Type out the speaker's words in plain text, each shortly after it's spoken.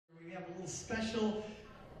Special,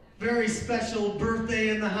 very special birthday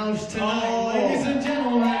in the house tonight. Oh. Ladies and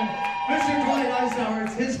gentlemen, Mr. Dwight Icenhower,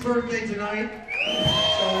 it's his birthday tonight.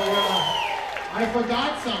 So we're gonna... I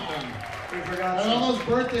forgot something. We forgot and something. all those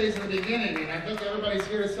birthdays in the beginning, and I think everybody's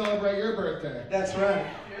here to celebrate your birthday. That's right.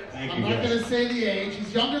 Thank I'm you, not going to say the age.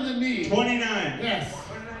 He's younger than me. 29. Yes.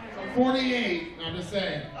 I'm 48. I'm just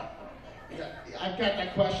saying. I've got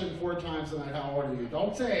that question 4 times tonight. How old are you?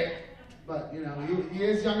 Don't say it. But, you know, he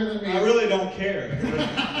is younger than me. I really don't care.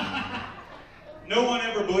 No one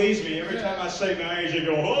ever believes me. Every time I say my age, they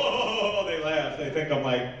go, oh, they laugh. They think I'm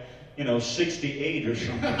like, 68 or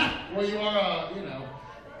something. Well, you are,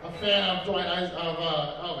 a fan of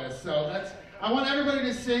Elvis. So I want everybody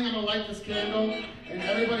to sing. I'm going to light this candle. And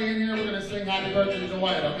everybody in here, we're going to sing Happy Birthday to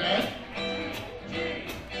Dwight, okay?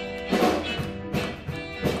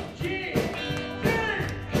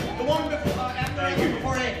 The one before,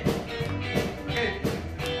 before A.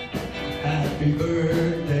 Happy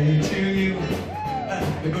birthday to you.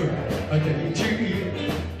 Happy birthday to you.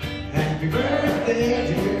 Happy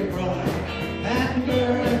birthday, dear Brian. Happy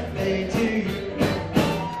birthday to you.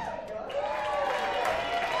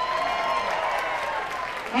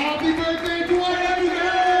 Happy birthday, Dwight! Happy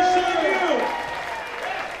birthday!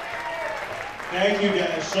 Thank you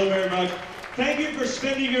guys so very much. Thank you for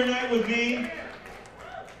spending your night with me.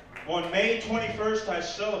 On May 21st, I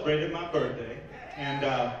celebrated my birthday.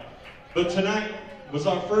 But tonight was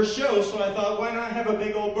our first show, so I thought, why not have a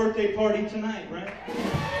big old birthday party tonight, right?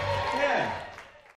 Yeah.